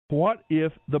What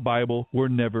if the Bible were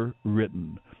never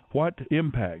written? What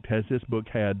impact has this book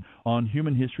had on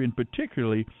human history and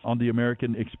particularly on the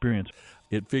American experience?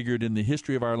 It figured in the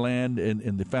history of our land and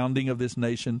in the founding of this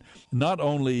nation, not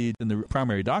only in the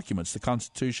primary documents, the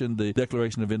Constitution, the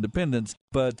Declaration of Independence,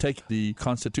 but take the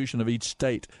Constitution of each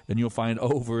state, and you'll find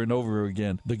over and over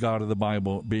again the God of the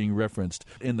Bible being referenced.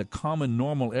 In the common,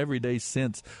 normal, everyday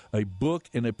sense, a book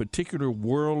in a particular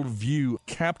worldview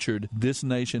captured this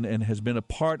nation and has been a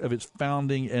part of its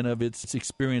founding and of its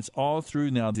experience all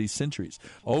through now these centuries.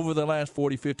 Over the last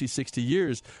 40, 50, 60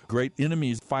 years, great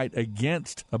enemies fight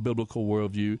against a biblical worldview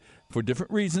for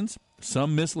different reasons,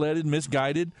 some misled and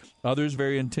misguided, others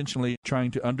very intentionally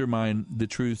trying to undermine the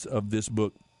truths of this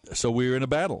book. So we're in a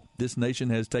battle. This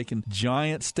nation has taken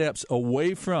giant steps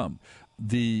away from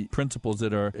the principles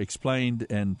that are explained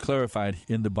and clarified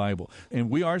in the Bible. And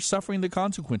we are suffering the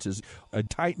consequences. A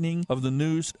tightening of the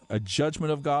noose, a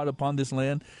judgment of God upon this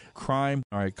land, crime,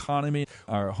 our economy,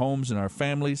 our homes and our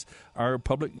families, our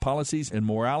public policies and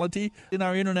morality, in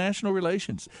our international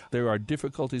relations. There are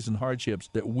difficulties and hardships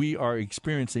that we are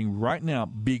experiencing right now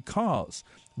because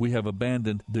we have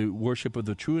abandoned the worship of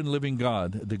the true and living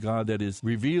God, the God that is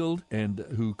revealed and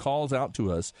who calls out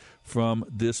to us from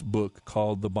this book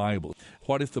called the Bible.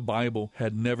 What if the Bible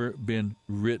had never been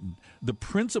written? The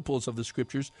principles of the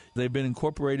Scriptures, they've been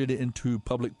incorporated into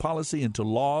public policy, into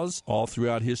laws all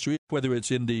throughout history, whether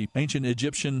it's in the ancient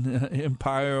Egyptian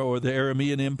empire or the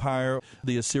Aramean empire,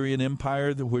 the Assyrian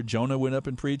empire where Jonah went up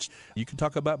and preached. You can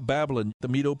talk about Babylon, the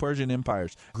Medo-Persian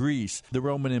empires, Greece, the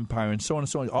Roman Empire, and so on and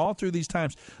so on. All through these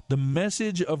times, the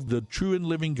message of the true and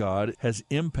living God has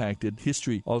impacted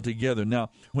history altogether. Now,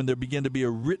 when there began to be a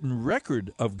written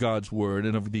record of God's Word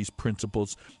and of these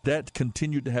principles, that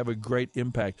continued to have a great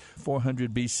impact.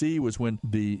 400 BC was when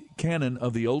the canon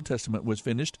of the Old Testament was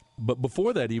finished. But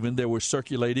before that even, there were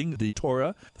circulating the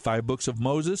Torah, the 5 books of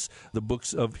Moses, the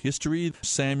books of history,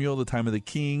 Samuel, the time of the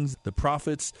kings, the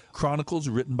prophets, Chronicles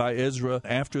written by Ezra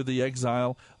after the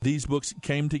exile. These books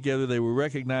came together. They were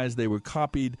recognized. They were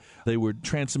copied. They were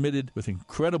transmitted with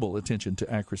incredible attention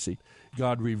to accuracy.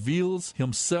 God reveals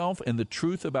himself and the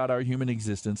truth about our human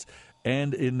existence,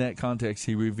 and in that context,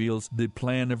 he reveals the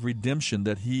plan of redemption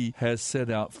that he has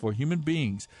set out for human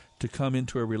beings to come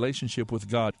into a relationship with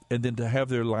God and then to have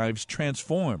their lives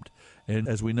transformed. And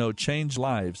as we know, changed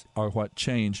lives are what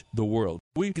change the world.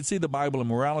 We can see the Bible in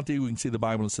morality, we can see the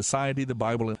Bible in society, the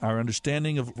Bible in our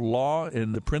understanding of law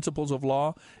and the principles of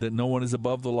law, that no one is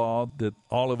above the law, that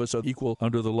all of us are equal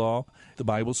under the law. The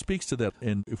Bible speaks to that,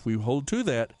 and if we hold to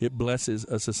that, it blesses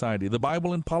a society. The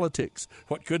Bible in politics,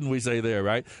 what couldn't we say there,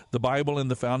 right? The Bible in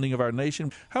the founding of our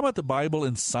nation. How about the Bible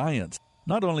in science?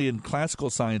 Not only in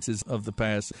classical sciences of the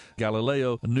past,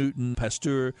 Galileo, Newton,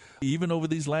 Pasteur, even over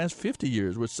these last 50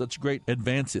 years with such great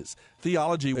advances.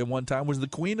 Theology at one time was the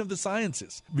queen of the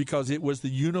sciences because it was the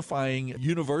unifying,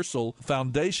 universal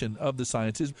foundation of the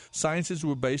sciences. Sciences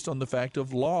were based on the fact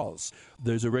of laws.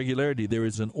 There's a regularity. There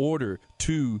is an order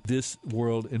to this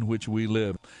world in which we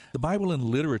live. The Bible in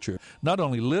literature, not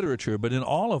only literature, but in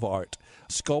all of art,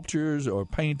 sculptures or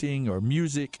painting or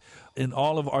music, in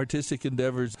all of artistic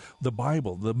endeavors, the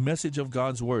Bible, the message of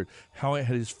God's Word, how it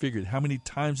is figured, how many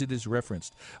times it is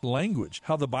referenced, language,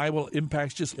 how the Bible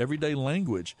impacts just everyday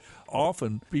language.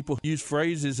 Often people use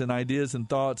phrases and ideas and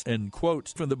thoughts and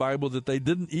quotes from the Bible that they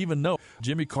didn't even know.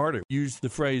 Jimmy Carter used the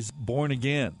phrase born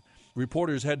again.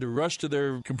 Reporters had to rush to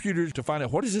their computers to find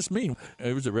out, what does this mean?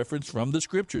 It was a reference from the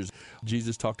Scriptures.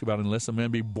 Jesus talked about, unless a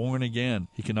man be born again,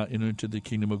 he cannot enter into the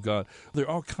kingdom of God. There are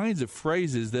all kinds of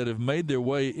phrases that have made their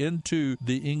way into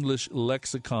the English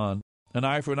lexicon. An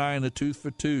eye for an eye and a tooth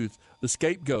for tooth. The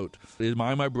scapegoat. Is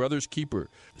my brother's keeper?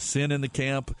 Sin in the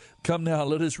camp. Come now,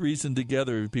 let us reason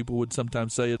together. People would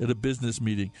sometimes say it at a business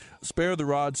meeting. Spare the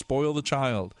rod, spoil the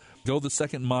child. Go the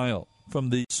second mile. From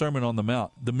the Sermon on the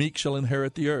Mount, the meek shall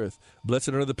inherit the earth. Blessed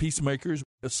are the peacemakers,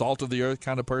 a salt of the earth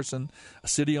kind of person, a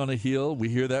city on a hill. We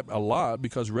hear that a lot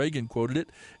because Reagan quoted it.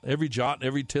 Every jot,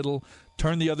 every tittle,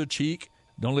 turn the other cheek.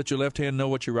 Don't let your left hand know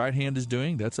what your right hand is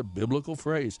doing. That's a biblical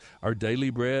phrase. Our daily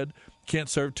bread, can't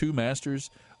serve two masters.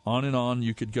 On and on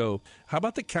you could go. How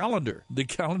about the calendar? The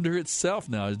calendar itself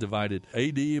now is divided,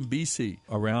 AD and BC,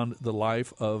 around the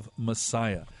life of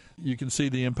Messiah. You can see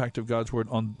the impact of God's Word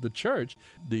on the church,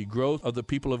 the growth of the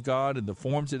people of God and the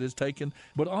forms it has taken,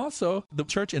 but also the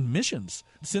church and missions.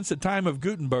 Since the time of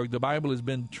Gutenberg, the Bible has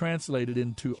been translated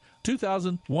into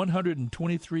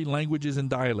 2,123 languages and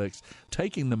dialects,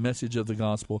 taking the message of the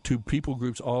gospel to people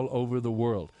groups all over the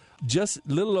world. just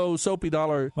little old soapy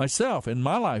dollar myself in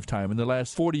my lifetime in the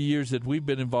last 40 years that we've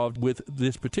been involved with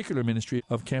this particular ministry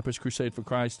of Campus Crusade for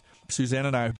Christ. Suzanne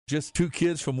and I, just two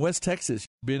kids from West Texas,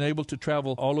 being able to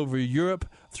travel all over Europe,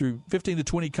 through 15 to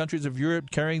 20 countries of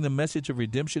Europe, carrying the message of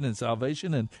redemption and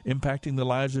salvation and impacting the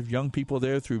lives of young people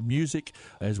there through music,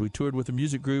 as we toured with a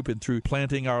music group, and through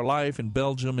planting our life in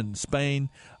Belgium and Spain,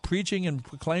 preaching and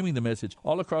proclaiming the message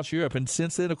all across Europe. And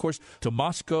since then, of course, to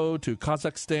Moscow, to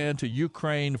Kazakhstan, to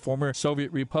Ukraine, former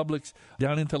Soviet republics,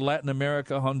 down into Latin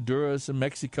America, Honduras and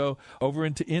Mexico, over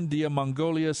into India,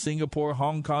 Mongolia, Singapore,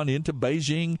 Hong Kong, into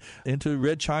Beijing, into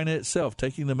Red China itself,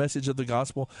 taking the message of the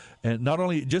gospel. And not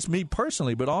only just me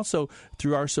personally, but also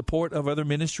through our support of other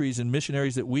ministries and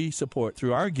missionaries that we support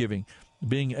through our giving,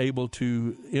 being able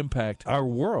to impact our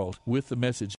world with the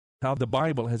message, how the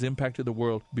Bible has impacted the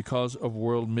world because of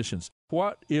world missions.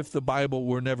 What if the Bible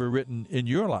were never written in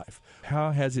your life?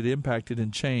 How has it impacted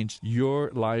and changed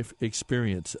your life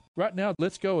experience? Right now,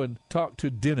 let's go and talk to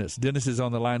Dennis. Dennis is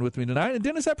on the line with me tonight. And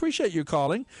Dennis, I appreciate your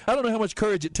calling. I don't know how much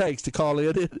courage it takes to call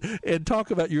in and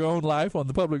talk about your own life on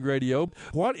the public radio.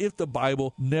 What if the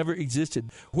Bible never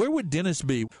existed? Where would Dennis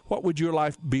be? What would your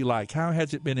life be like? How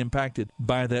has it been impacted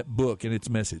by that book and its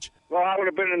message? Well, I would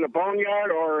have been in the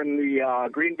boneyard or in the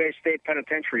Green Bay State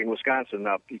Penitentiary in Wisconsin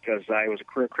because I was a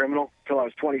career criminal. Until I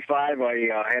was 25,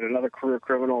 I had another career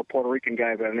criminal, a Puerto Rican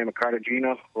guy by the name of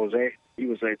Cartagena, Jose. He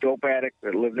was a dope addict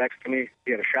that lived next to me.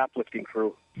 He had a shoplifting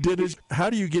crew. Dennis, how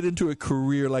do you get into a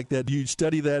career like that? Do you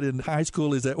study that in high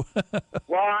school? Is that?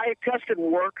 Well, I tested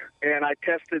work and I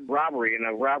tested robbery,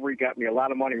 and robbery got me a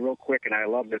lot of money real quick, and I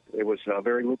loved it. It was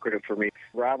very lucrative for me.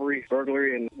 Robbery,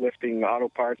 burglary, and lifting auto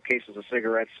parts, cases of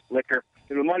cigarettes, liquor.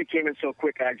 And the money came in so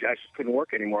quick, I just couldn't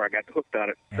work anymore. I got hooked on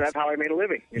it. So that's how I made a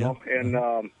living, you know. And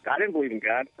I didn't believe in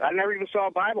God. I never even saw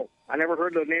a Bible. I never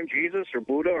heard the name Jesus or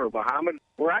Buddha or Muhammad.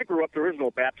 Where I grew up, there is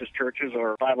no Baptist churches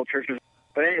or Bible churches.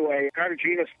 But anyway,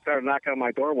 Cartagena started knocking on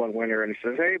my door one winter, and he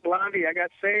says, "Hey, Blondie, I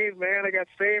got saved, man. I got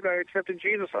saved. I accepted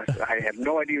Jesus." I had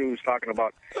no idea what he was talking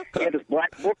about. He had this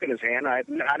black book in his hand. I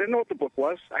didn't know what the book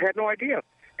was. I had no idea.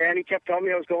 And he kept telling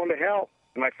me I was going to hell.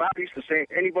 And my father used to say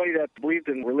anybody that believed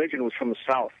in religion was from the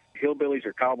South. Hillbillies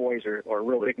or cowboys or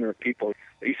real ignorant people.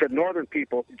 He said northern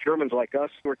people, Germans like us,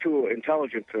 were too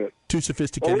intelligent to... Too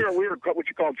sophisticated. Well, we were what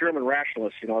you call German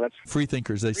rationalists, you know. That's free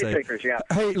thinkers, they say. Free thinkers, yeah.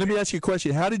 Hey, let me ask you a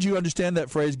question. How did you understand that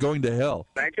phrase, going to hell?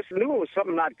 I just knew it was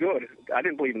something not good. I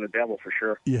didn't believe in the devil for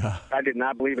sure. Yeah. I did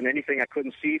not believe in anything I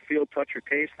couldn't see, feel, touch, or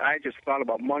taste. I just thought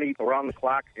about money around the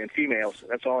clock and females.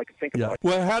 That's all I could think about.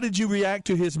 Well, how did you react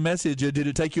to his message? Did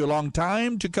it take you a long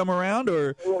time to come around,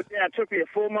 or? Well, yeah, it took me a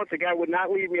full month. The guy would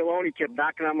not leave me alone. He kept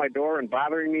knocking on my door and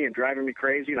bothering me and driving me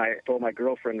crazy, and I told my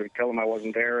girlfriend to tell him I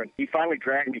wasn't there, and he finally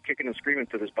dragged me kicking and screaming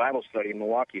to this Bible study in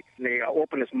Milwaukee. And they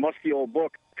opened this musty old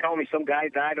book telling me some guy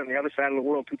died on the other side of the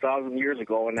world 2,000 years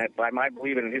ago, and that by my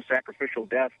believing in his sacrificial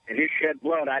death and his shed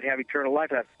blood, I'd have eternal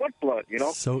life. What blood, you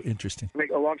know? So interesting. To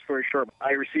make a long story short,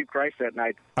 I received Christ that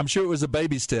night. I'm sure it was a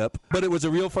baby step, but it was a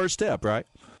real first step, right?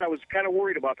 I was kind of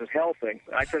worried about this hell thing.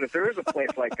 I said, if there is a place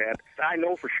like that, I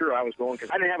know for sure I was going,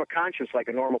 because I didn't have a conscience like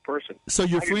a normal person. So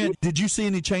your friend, did you see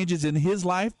any changes in his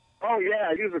life? Oh,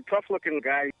 yeah. He was a tough-looking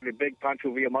guy with a big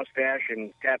Pancho Villa mustache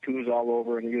and tattoos all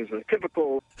over, and he was a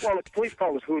typical, well, the police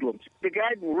call us hoodlums. The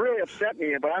guy really upset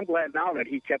me, but I'm glad now that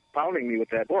he kept pounding me with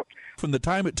that book. From the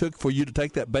time it took for you to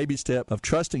take that baby step of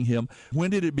trusting him, when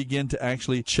did it begin to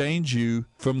actually change you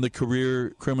from the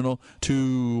career criminal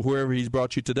to wherever he's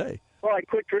brought you today? Well, I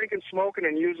quit drinking, smoking,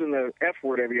 and using the F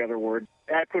word every other word.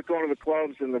 I quit going to the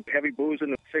clubs and the heavy boozing,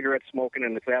 the cigarette smoking,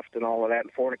 and the theft and all of that,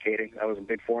 and fornicating. I was a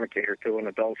big fornicator, too, and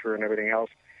adulterer and everything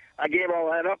else. I gave all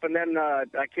that up, and then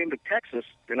I came to Texas,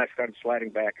 and I started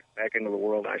sliding back into the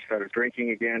world. I started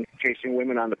drinking again, chasing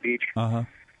women on the beach.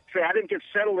 So I didn't get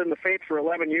settled in the faith for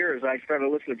 11 years. I started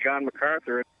listening to John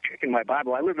MacArthur and checking my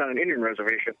Bible. I lived on an Indian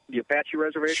reservation, the Apache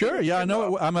reservation. Sure, yeah, I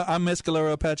know. I'm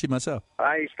Mescalero Apache myself.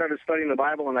 I started studying the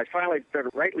Bible, and I finally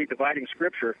started rightly dividing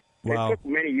Scripture. Wow. It took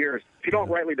many years. If you don't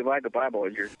rightly divide the Bible,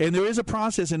 And there is a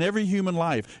process in every human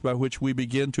life by which we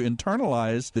begin to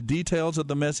internalize the details of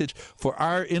the message for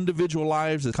our individual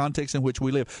lives, the context in which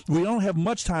we live. We don't have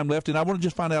much time left, and I want to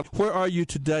just find out, where are you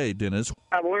today, Dennis?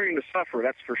 I'm learning to suffer,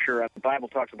 that's for sure. The Bible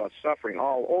talks about suffering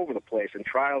all over the place, and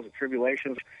trials and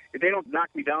tribulations. They don't knock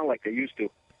me down like they used to.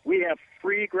 We have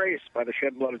free grace by the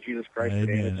shed blood of Jesus Christ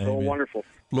today, and it's so wonderful.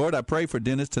 Lord, I pray for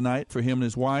Dennis tonight, for him and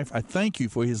his wife. I thank you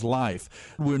for his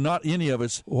life. We're not any of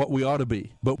us what we ought to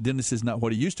be, but Dennis is not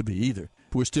what he used to be either.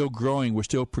 We're still growing. We're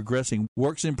still progressing.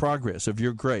 Works in progress of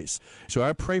your grace. So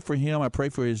I pray for him. I pray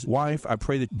for his wife. I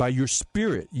pray that by your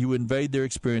Spirit you invade their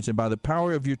experience, and by the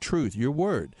power of your truth, your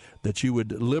word, that you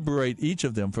would liberate each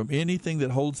of them from anything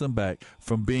that holds them back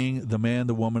from being the man,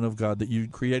 the woman of God that you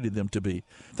created them to be.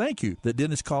 Thank you that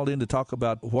Dennis called in to talk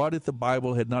about what if the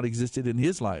Bible had not existed in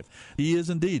his life. He is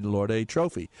indeed, Lord, a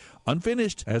trophy.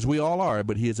 Unfinished, as we all are,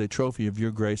 but he is a trophy of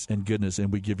your grace and goodness,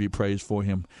 and we give you praise for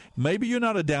him. Maybe you're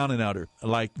not a down-and-outer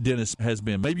like Dennis has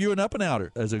been. Maybe you're an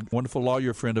up-and-outer, as a wonderful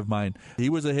lawyer friend of mine. He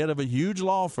was the head of a huge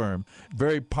law firm,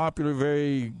 very popular,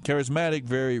 very charismatic,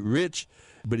 very rich,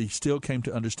 but he still came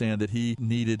to understand that he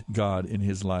needed God in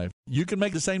his life. You can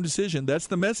make the same decision. That's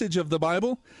the message of the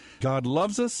Bible. God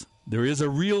loves us. There is a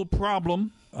real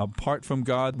problem. Apart from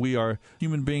God, we are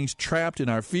human beings trapped in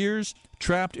our fears,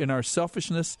 trapped in our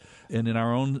selfishness, and in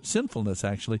our own sinfulness,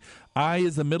 actually. I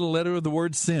is the middle letter of the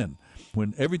word sin.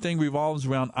 When everything revolves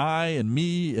around I and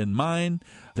me and mine,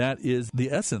 that is the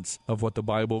essence of what the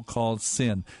Bible calls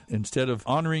sin. Instead of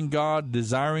honoring God,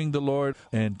 desiring the Lord,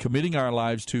 and committing our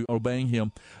lives to obeying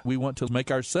him, we want to make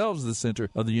ourselves the center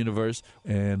of the universe.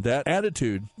 And that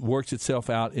attitude works itself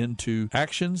out into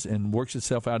actions and works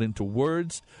itself out into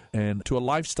words and to a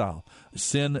lifestyle.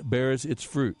 Sin bears its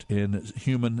fruit in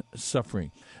human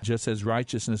suffering, just as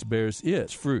righteousness bears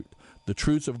its fruit. The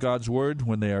truths of God's Word,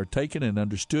 when they are taken and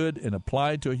understood and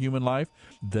applied to a human life,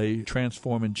 they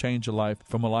transform and change a life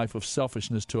from a life of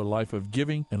selfishness to a life of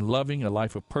giving and loving, a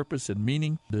life of purpose and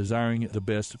meaning, desiring the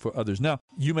best for others. Now,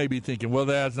 you may be thinking, well,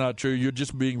 that's not true. You're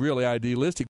just being really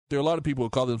idealistic. There are a lot of people who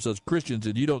call themselves Christians,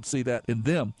 and you don't see that in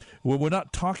them. Well, we're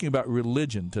not talking about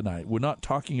religion tonight. We're not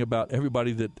talking about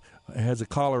everybody that has a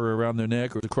collar around their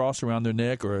neck or a cross around their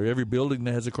neck or every building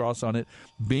that has a cross on it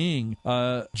being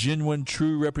a genuine,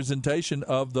 true representation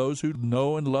of those who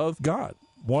know and love God.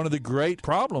 One of the great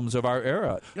problems of our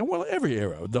era, well, every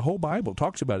era, the whole Bible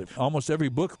talks about it. Almost every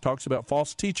book talks about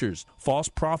false teachers, false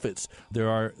prophets. There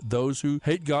are those who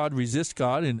hate God, resist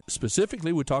God, and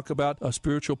specifically we talk about a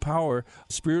spiritual power,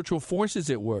 spiritual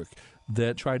forces at work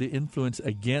that try to influence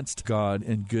against God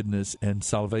and goodness and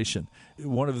salvation.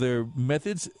 One of their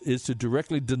methods is to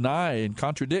directly deny and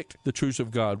contradict the truths of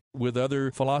God with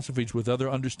other philosophies, with other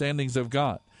understandings of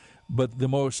God. But the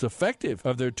most effective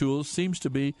of their tools seems to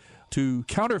be to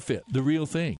counterfeit the real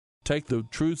thing. Take the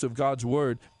truths of God's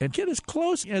Word and get as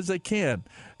close as they can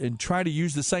and try to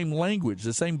use the same language,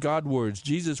 the same God words,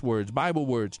 Jesus words, Bible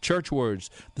words, church words,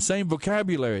 the same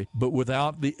vocabulary, but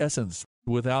without the essence,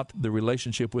 without the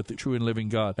relationship with the true and living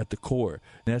God at the core.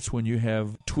 And that's when you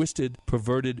have twisted,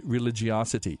 perverted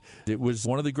religiosity. It was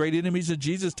one of the great enemies of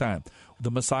Jesus' time.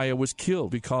 The Messiah was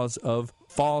killed because of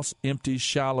false, empty,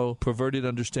 shallow, perverted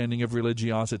understanding of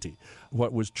religiosity.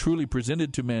 What was truly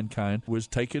presented to mankind was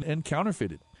taken and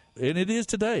counterfeited. And it is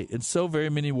today in so very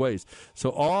many ways.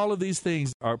 So all of these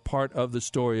things are part of the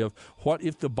story of what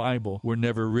if the Bible were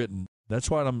never written. That's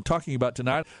what I'm talking about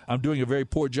tonight. I'm doing a very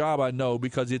poor job, I know,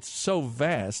 because it's so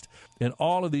vast in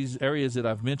all of these areas that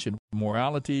I've mentioned: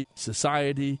 morality,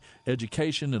 society,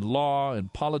 education and law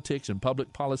and politics and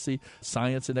public policy,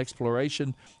 science and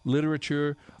exploration,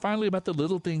 literature, finally about the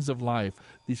little things of life,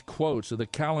 these quotes of the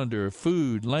calendar,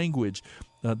 food, language.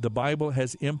 The Bible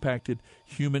has impacted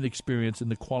human experience and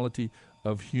the quality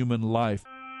of human life.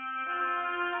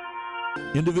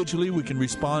 Individually, we can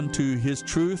respond to His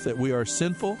truth that we are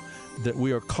sinful, that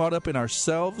we are caught up in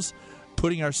ourselves,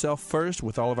 putting ourselves first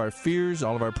with all of our fears,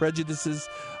 all of our prejudices,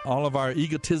 all of our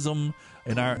egotism,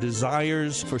 and our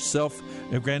desires for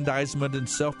self-aggrandizement and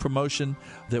self-promotion,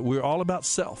 that we're all about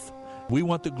self. We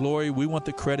want the glory, we want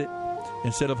the credit,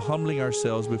 instead of humbling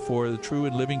ourselves before the true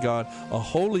and living God, a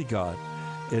holy God,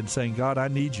 and saying, God, I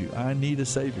need you. I need a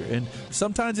Savior. And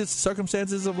sometimes it's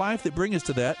circumstances of life that bring us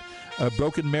to that. A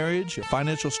broken marriage,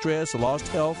 financial stress, a lost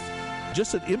health,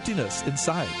 just an emptiness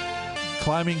inside.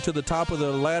 Climbing to the top of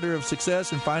the ladder of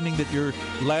success and finding that your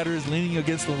ladder is leaning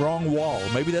against the wrong wall.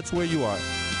 Maybe that's where you are.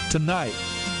 Tonight,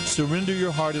 surrender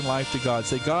your heart and life to God.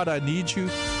 Say, God, I need you,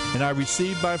 and I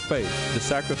receive by faith the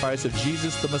sacrifice of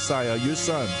Jesus the Messiah, your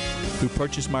Son, who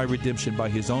purchased my redemption by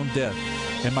His own death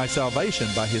and my salvation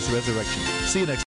by His resurrection. See you next time.